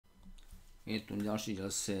Je tu ďalší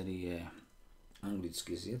diel série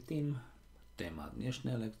Anglicky s Jetým. Téma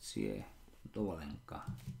dnešnej lekcie dovolenka.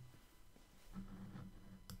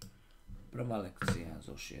 Prvá lekcia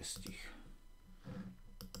zo 6.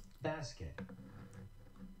 Basket.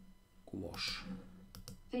 Kôš.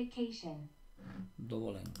 Vacation.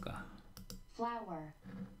 Dovolenka. Flower.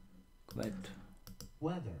 Kvet.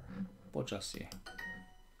 Weather. Počasie.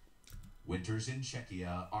 Winters in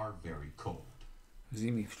Czechia are very cold.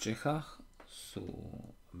 Zimy v Čechách sú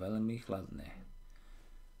veľmi chladné.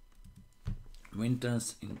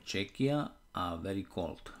 Winters in Czechia are very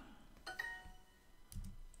cold.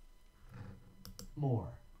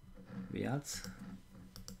 More. Viac.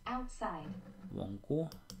 Outside.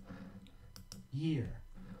 Vonku. Year.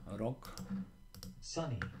 Rok.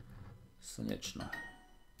 Sunny. Slnečno.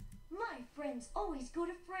 My friends always go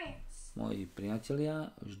to France. Moji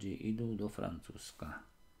priatelia vždy idú do Francúzska.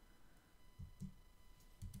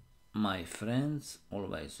 My friends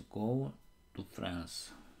always go to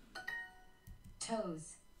France.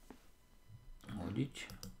 Toes. Hodiť.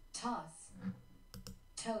 Toss.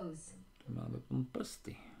 Toes. To má potom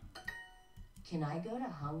prsty. Can I go to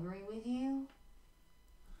Hungary with you?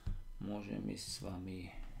 Môžem ísť s vami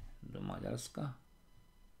do Maďarska?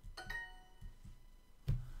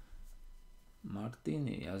 Martin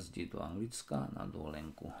jazdí do Anglicka na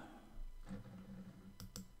dovolenku.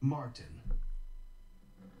 Martin.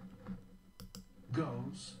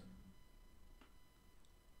 Goes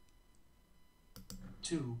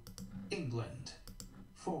to England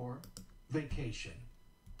for vacation.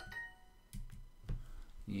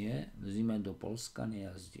 Nie, v zime do Polska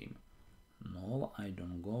nejazdím. No, I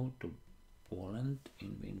don't go to Poland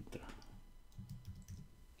in winter.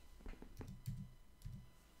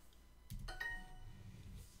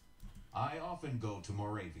 I often go to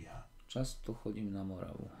Moravia. Často chodím na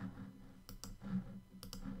Moravu.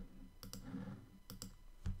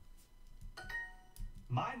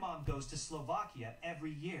 My mom goes to Slovakia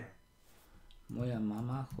every year. Moja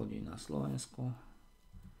mama chodí na Slovensko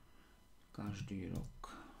každý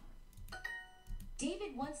rok.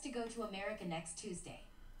 David wants to go to America next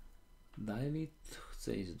Tuesday. David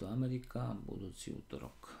chce ísť do Amerika budúci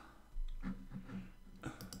útorok.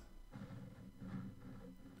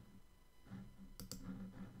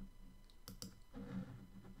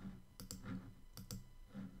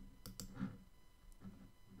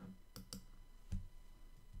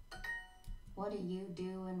 What do you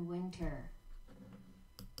do in winter?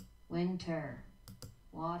 Winter.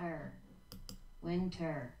 Water.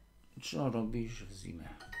 Winter. Čo robíš v zime?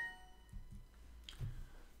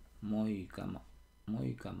 Moji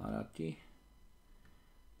kamaráti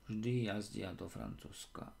vždy jazdia do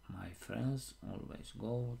Francúzska. My friends always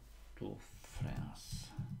go to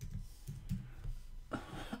France.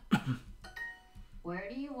 Where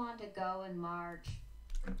do you want to go in March?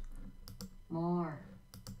 More.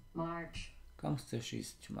 March. Kam chceš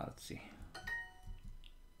ísť v marci?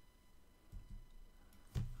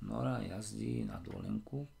 Nora jazdí na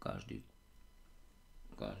dovolenku každý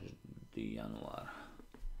január.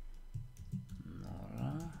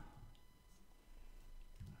 Nora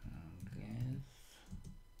gets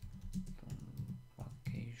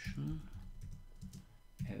vacation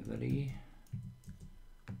every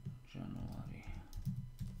January.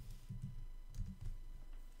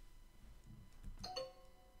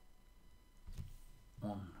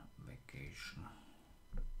 On vacation.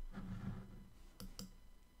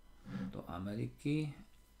 Do Ameriky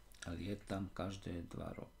lietam každé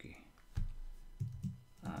 2 roky.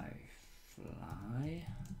 I fly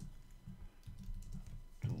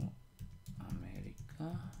to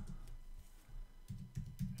America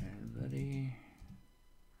every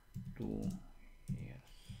 2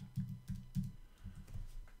 years.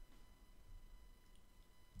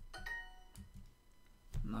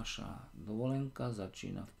 Naša dovolenka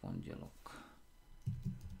začína v pondelok.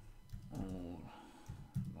 Our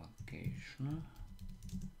vacation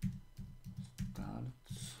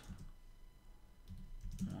starts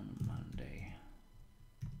on Monday.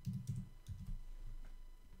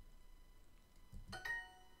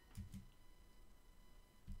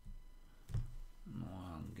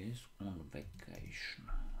 Nora goes on vacation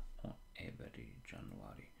on every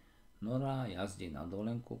January. Nora jazdí na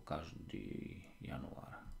dovolenku každý